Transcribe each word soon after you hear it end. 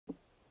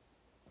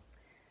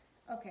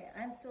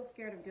I'm still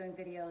scared of doing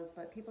videos,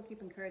 but people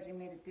keep encouraging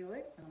me to do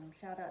it.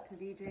 Shout out to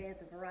DJ at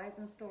the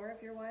Verizon store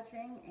if you're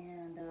watching,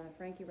 and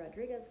Frankie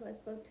Rodriguez, who I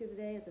spoke to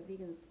today at the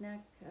vegan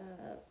snack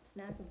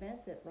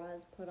event that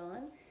Roz put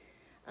on.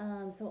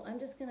 So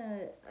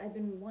I've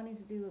been wanting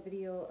to do a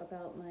video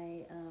about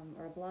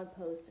or a blog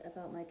post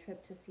about my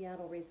trip to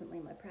Seattle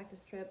recently, my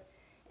practice trip.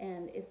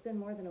 And it's been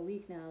more than a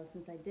week now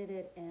since I did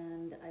it,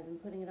 and I've been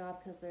putting it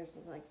off because there's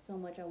like so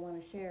much I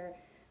want to share.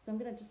 So I'm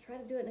going to just try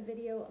to do it in a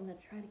video. I'm going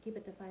to try to keep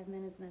it to 5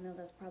 minutes, and I know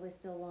that's probably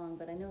still long,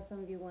 but I know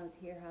some of you wanted to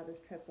hear how this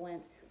trip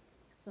went.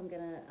 So I'm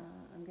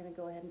gonna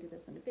go ahead and do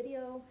this in a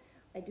video.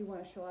 I do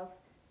want to show off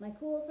my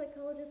cool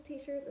psychologist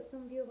t-shirt that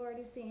some of you have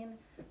already seen.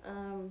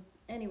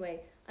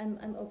 Anyway,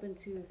 I'm open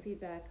to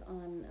feedback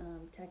on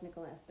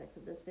technical aspects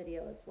of this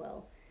video as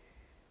well.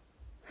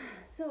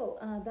 So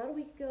about a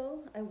week ago,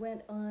 I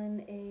went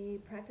on a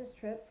practice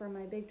trip for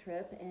my big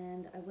trip,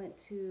 and I went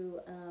to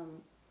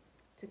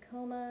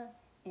Tacoma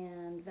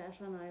and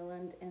Vashon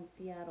Island and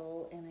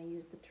Seattle, and I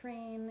used the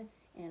train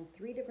and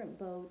 3 different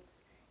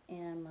boats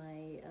and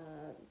my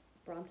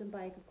Brompton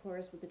bike, of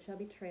course, with the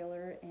chubby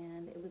trailer,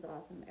 and it was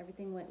awesome.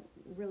 Everything went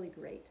really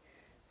great.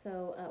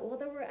 So, well,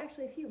 there were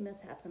actually a few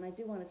mishaps, and I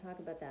do want to talk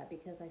about that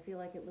because I feel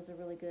like it was a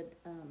really good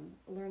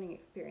learning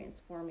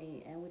experience for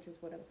me, and which is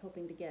what I was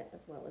hoping to get,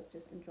 as well as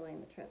just enjoying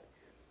the trip.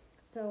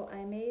 So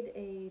I made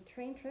a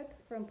train trip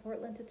from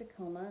Portland to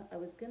Tacoma. I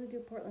was going to do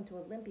Portland to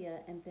Olympia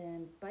and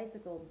then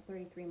bicycle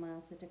 33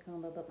 miles to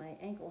Tacoma, but my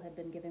ankle had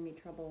been giving me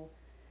trouble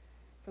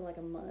for like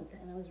a month,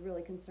 and I was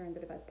really concerned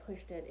that if I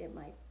pushed it, it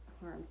might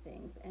harm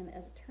things. And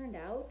as it turned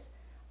out,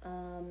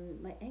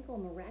 my ankle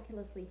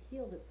miraculously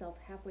healed itself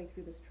halfway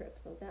through this trip,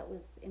 so that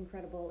was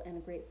incredible and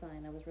a great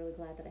sign. I was really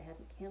glad that I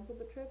hadn't canceled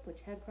the trip,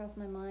 which had crossed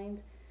my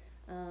mind,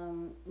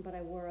 but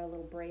I wore a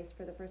little brace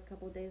for the first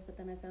couple of days, but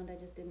then I found I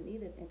just didn't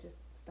need it. It just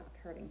stopped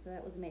hurting, so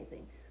that was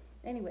amazing.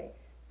 Anyway,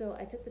 so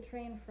I took the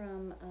train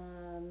from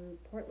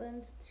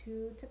Portland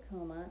to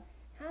Tacoma.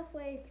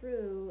 Halfway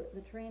through the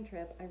train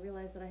trip, I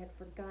realized that I had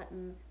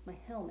forgotten my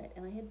helmet,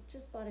 and I had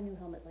just bought a new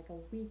helmet like a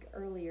week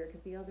earlier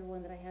because the other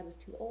one that I had was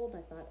too old.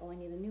 I thought, oh, I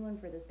need a new one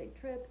for this big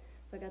trip,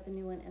 so I got the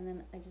new one, and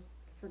then I just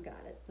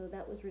forgot it. So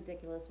that was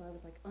ridiculous. So I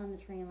was like on the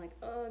train, like,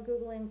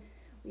 Googling,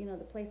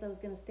 the place I was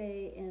going to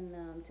stay in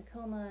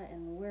Tacoma,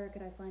 and where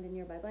could I find a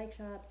nearby bike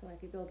shop so I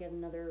could go get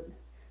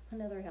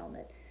another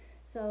helmet.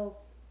 So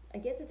I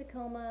get to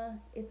Tacoma.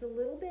 It's a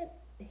little bit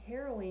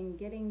harrowing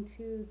getting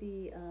to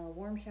the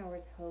warm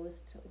showers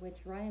host, which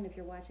Ryan, if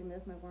you're watching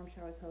this, my warm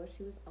showers host,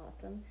 she was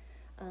awesome.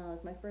 It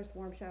was my first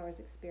warm showers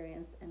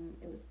experience, and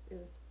it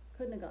was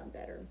couldn't have gone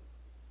better.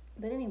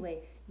 But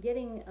anyway,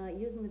 using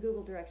the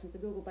Google directions, the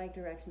Google bike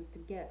directions to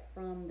get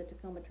from the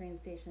Tacoma train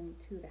station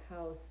to the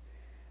house,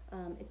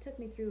 it took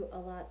me through a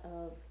lot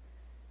of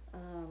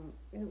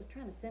it was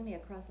trying to send me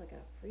across like a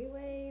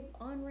freeway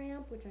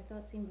on-ramp, which I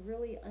thought seemed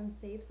really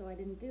unsafe, so I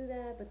didn't do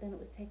that. But then it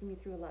was taking me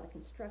through a lot of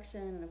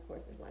construction, and of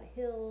course there's a lot of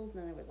hills, and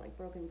then there was like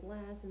broken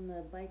glass in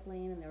the bike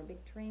lane, and there were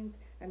big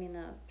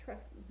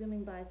trucks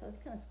zooming by, so I was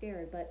kind of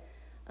scared. But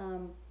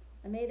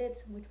I made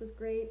it, which was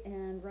great,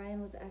 and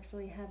Ryan was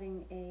actually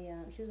having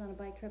she was on a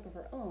bike trip of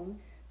her own,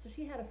 so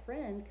she had a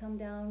friend come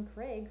down,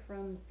 Craig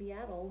from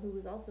Seattle, who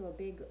was also a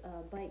big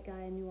bike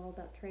guy and knew all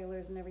about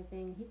trailers and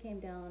everything. He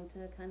came down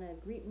to kind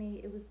of greet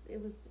me. It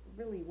was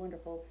really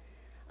wonderful.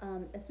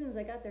 As soon as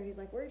I got there, he's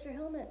like, "Where's your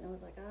helmet?" And I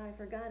was like, I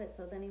forgot it.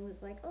 So then he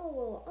was like, "Oh,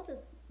 well, I'll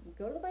just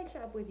go to the bike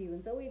shop with you."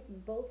 And so we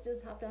both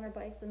just hopped on our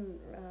bikes and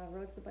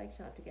rode to the bike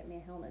shop to get me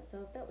a helmet.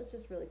 So that was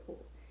just really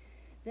cool.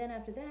 Then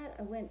after that,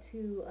 I went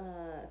to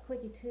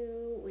Quickie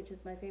 2, which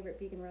is my favorite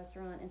vegan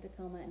restaurant in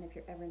Tacoma, and if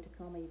you're ever in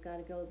Tacoma, you've got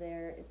to go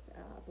there. It's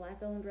a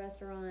black-owned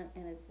restaurant,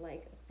 and it's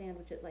like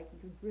sandwiches, like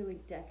really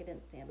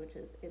decadent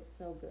sandwiches. It's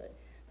so good.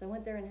 So I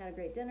went there and had a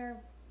great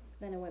dinner.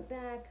 Then I went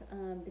back.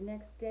 The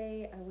next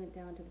day, I went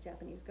down to the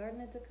Japanese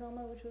garden in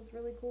Tacoma, which was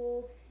really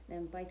cool,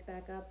 then biked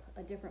back up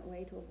a different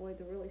way to avoid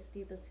the really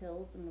steepest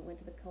hills, and went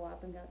to the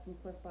co-op and got some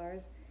Cliff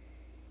Bars.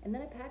 And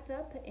then I packed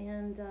up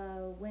and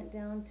went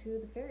down to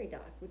the ferry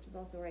dock, which is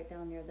also right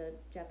down near the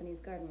Japanese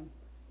garden.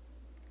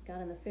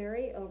 Got on the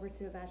ferry over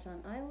to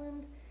Vashon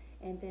Island,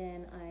 and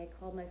then I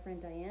called my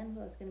friend Diane,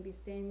 who I was going to be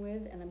staying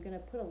with, and I'm going to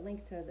put a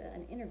link to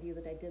an interview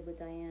that I did with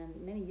Diane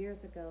many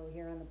years ago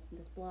here on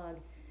this blog.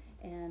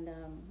 And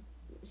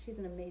she's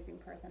an amazing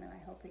person, and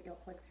I hope that you'll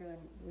click through and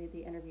read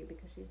the interview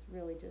because she's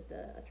really just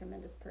a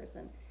tremendous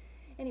person.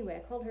 Anyway, I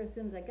called her as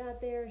soon as I got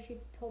there. She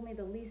told me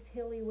the least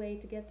hilly way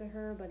to get to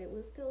her, but it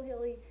was still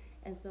hilly,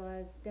 and so I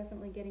was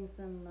definitely getting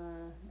some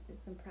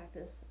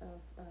practice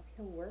of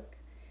hill work.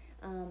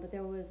 But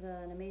there was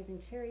an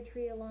amazing cherry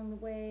tree along the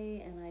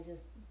way, and I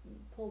just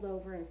pulled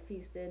over and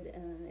feasted,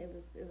 and it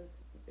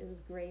was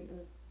great. It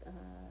was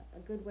a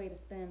good way to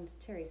spend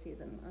cherry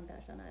season on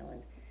Vashon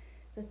Island.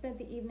 So I spent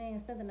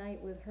the night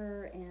with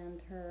her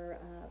and her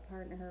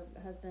partner, her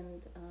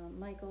husband,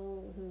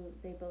 Michael, who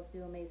they both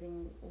do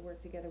amazing work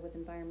together with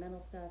environmental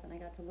stuff, and I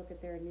got to look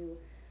at their new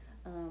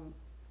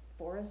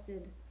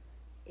forested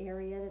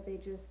area that they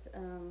just,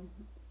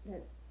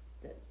 that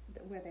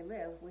where they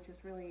live, which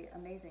is really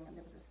amazing. And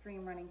there was a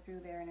stream running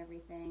through there and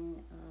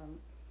everything.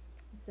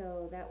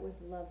 So that was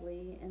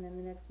lovely. And then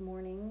the next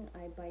morning,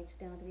 I biked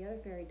down to the other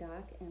ferry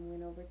dock and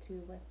went over to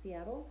West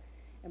Seattle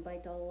and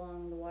biked all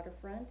along the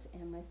waterfront.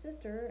 And my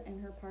sister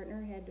and her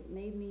partner had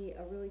made me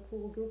a really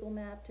cool Google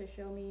map to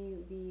show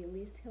me the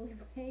least hilly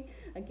way,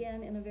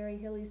 again in a very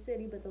hilly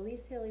city, but the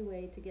least hilly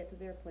way to get to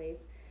their place,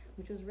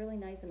 which was really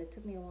nice. And it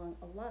took me along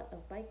a lot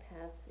of bike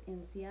paths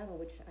in Seattle,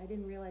 which I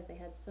didn't realize they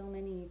had so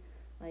many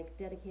like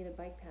dedicated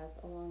bike paths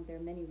along their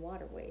many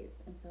waterways.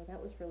 And so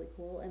that was really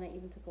cool. And I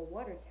even took a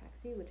water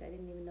taxi, which I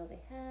didn't even know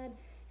they had.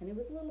 And it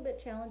was a little bit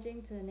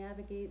challenging to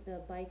navigate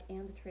the bike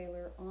and the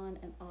trailer on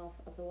and off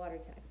of the water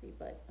taxi,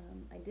 but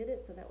I did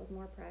it, so that was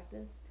more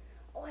practice.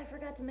 Oh, I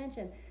forgot to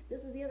mention,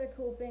 this is the other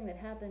cool thing that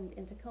happened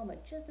in Tacoma.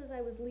 Just as I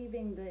was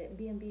leaving the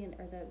B&B,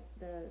 or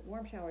the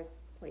warm showers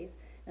place,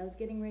 and I was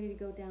getting ready to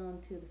go down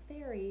to the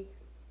ferry,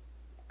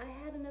 I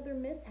had another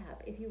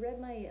mishap. If you read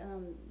my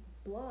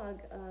blog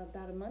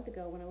about a month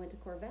ago when I went to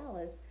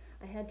Corvallis,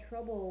 I had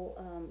trouble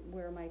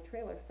where my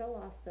trailer fell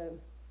off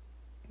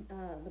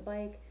the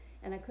bike,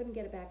 and I couldn't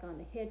get it back on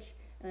the hitch,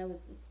 and I was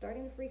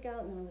starting to freak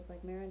out, and then I was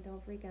like, Marin,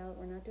 don't freak out,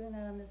 we're not doing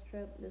that on this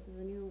trip, this is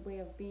a new way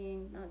of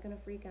being, not gonna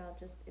freak out,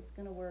 just, it's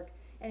gonna work.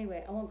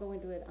 Anyway, I won't go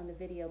into it on the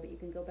video, but you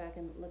can go back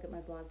and look at my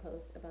blog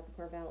post about the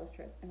Corvallis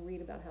trip and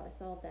read about how I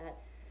solved that.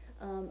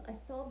 I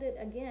solved it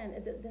again,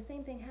 the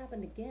same thing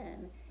happened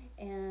again,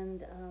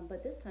 and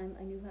but this time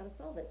I knew how to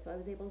solve it, so I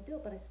was able to do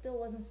it, but I still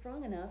wasn't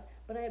strong enough,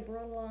 but I had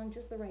brought along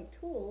just the right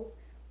tools,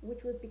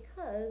 which was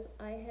because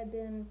I had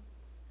been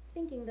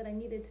thinking that I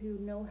needed to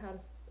know how to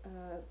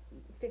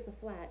fix a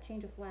flat,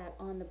 change a flat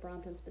on the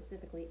Brompton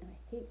specifically, and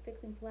I hate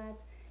fixing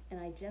flats, and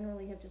I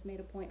generally have just made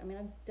a point, I mean,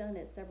 I've done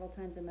it several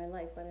times in my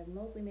life, but I've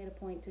mostly made a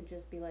point to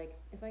just be like,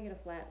 if I get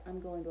a flat,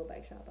 I'm going to a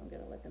bike shop, I'm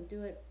going to let them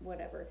do it,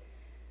 whatever.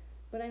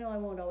 But I know I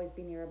won't always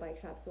be near a bike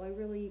shop, so I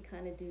really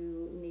kind of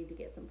do need to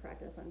get some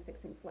practice on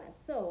fixing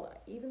flats. So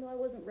even though I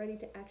wasn't ready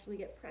to actually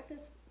get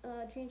practice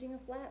changing a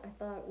flat, I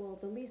thought, well,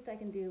 the least I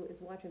can do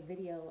is watch a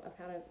video of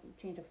how to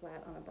change a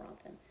flat on a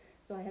Brompton.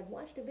 So I had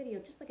watched a video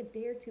just like a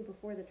day or two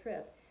before the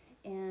trip,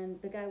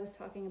 and the guy was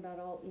talking about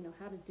all, you know,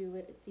 how to do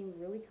it. It seemed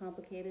really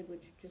complicated,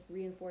 which just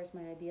reinforced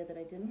my idea that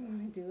I didn't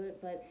want to do it,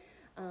 but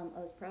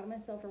I was proud of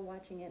myself for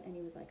watching it, and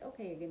he was like,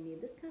 okay, you're going to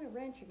need this kind of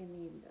wrench, you're going to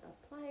need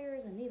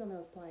pliers and needle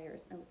nose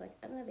pliers. And I was like,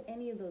 I don't have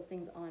any of those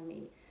things on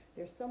me.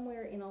 They're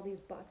somewhere in all these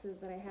boxes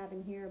that I have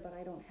in here, but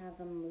I don't have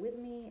them with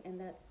me, and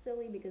that's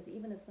silly because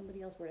even if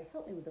somebody else were to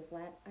help me with the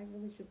flat, I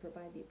really should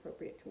provide the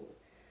appropriate tools.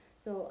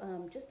 So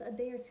just a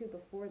day or two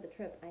before the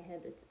trip, I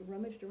had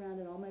rummaged around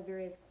in all my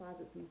various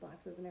closets and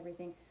boxes and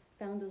everything,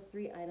 found those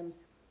 3 items,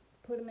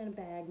 put them in a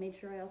bag, made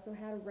sure I also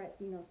had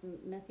some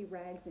messy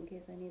rags in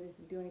case I needed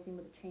to do anything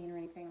with a chain or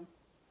anything.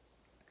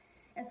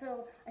 And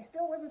so I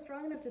still wasn't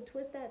strong enough to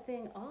twist that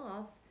thing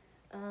off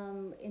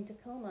in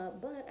Tacoma,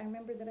 but I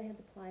remembered that I had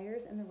the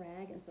pliers and the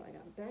rag, and so I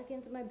got back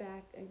into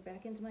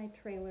my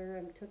trailer,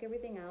 and took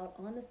everything out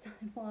on the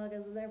sidewalk. I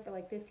was there for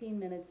like 15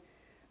 minutes.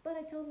 But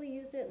I totally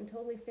used it and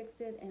totally fixed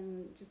it,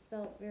 and just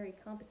felt very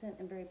competent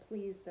and very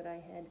pleased that I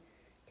had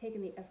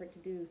taken the effort to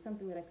do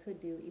something that I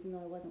could do, even though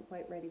I wasn't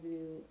quite ready to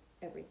do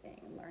everything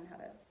and learn how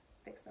to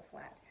fix the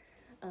flat.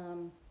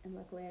 And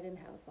luckily I didn't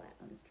have a flat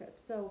on this trip.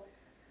 So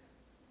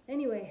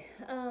anyway,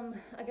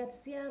 I got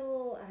to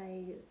Seattle,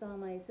 I saw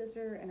my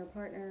sister and her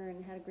partner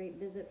and had a great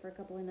visit for a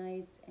couple of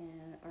nights,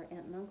 and our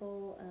aunt and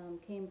uncle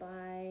came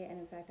by, and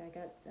in fact I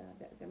got,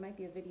 there might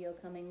be a video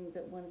coming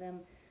that one of them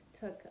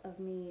took of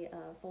me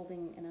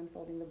folding and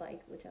unfolding the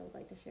bike, which I would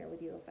like to share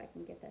with you if I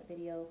can get that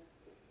video.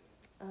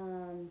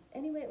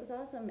 Anyway, it was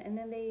awesome, and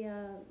then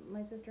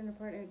my sister and her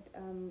partner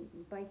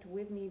biked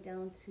with me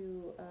down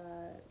to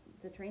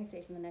the train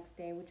station the next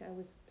day, which I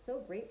was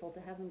so grateful to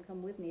have them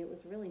come with me. It was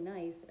really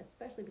nice,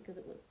 especially because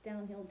it was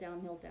downhill,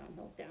 downhill,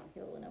 downhill,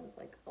 downhill, and I was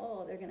like,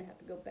 oh, they're going to have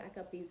to go back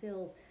up these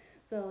hills.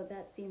 So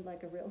that seemed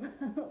like a real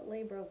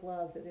labor of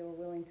love that they were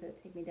willing to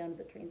take me down to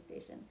the train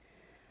station.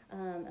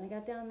 And I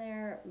got down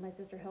there, my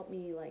sister helped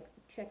me like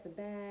check the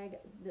bag,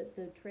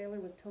 the trailer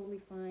was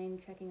totally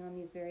fine, checking on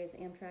these various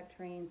Amtrak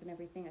trains and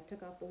everything. I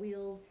took off the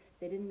wheels,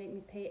 they didn't make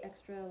me pay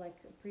extra, like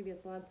a previous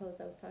blog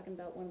post I was talking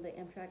about, one of the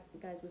Amtrak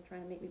guys was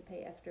trying to make me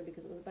pay extra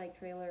because it was a bike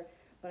trailer,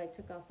 but I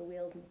took off the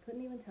wheels and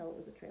couldn't even tell it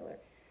was a trailer.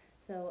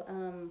 So,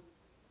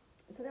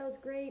 so that was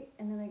great,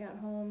 and then I got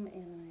home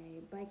and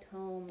I biked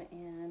home,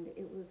 and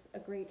it was a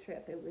great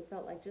trip. It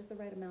felt like just the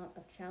right amount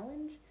of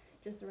challenge,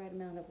 just the right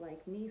amount of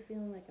like me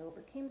feeling like I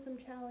overcame some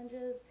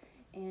challenges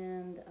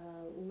and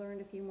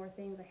learned a few more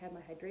things. I had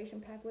my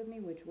hydration pack with me,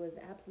 which was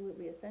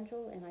absolutely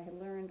essential, and I had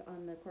learned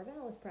on the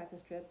Corvallis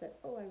practice trip that,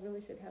 oh, I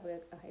really should have a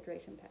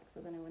hydration pack. So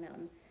then I went out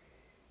and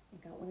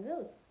got one of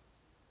those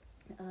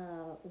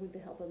with the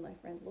help of my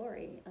friend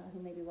Lori,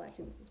 who may be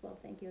watching this as well.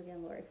 Thank you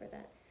again, Lori, for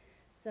that.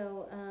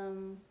 So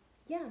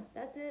yeah,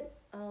 that's it.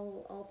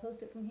 I'll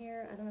post it from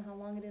here. I don't know how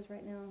long it is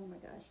right now. Oh my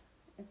gosh,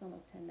 it's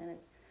almost 10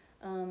 minutes.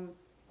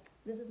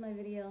 this is my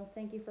video.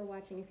 Thank you for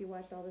watching if you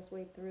watched all this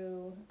way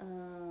through.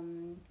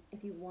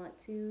 If you want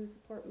to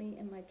support me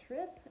in my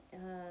trip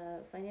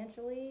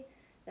financially,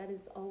 that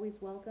is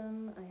always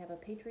welcome. I have a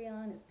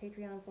Patreon. It's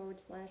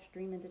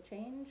patreon.com/dream into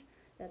change.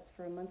 That's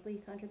for a monthly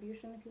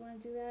contribution if you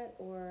want to do that,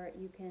 or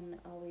you can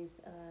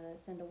always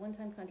send a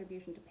one-time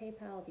contribution to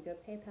PayPal. If you go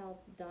to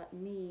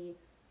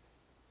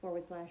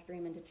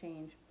paypal.me/dream into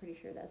change, pretty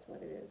sure that's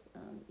what it is.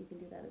 You can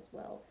do that as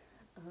well.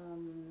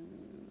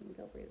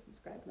 Feel free to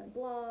subscribe to my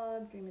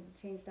blog,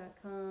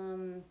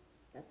 dreamintochange.com.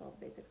 That's all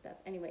the basic stuff.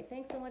 Anyway,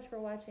 thanks so much for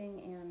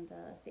watching, and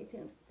stay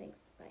tuned. Thanks.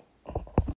 Bye.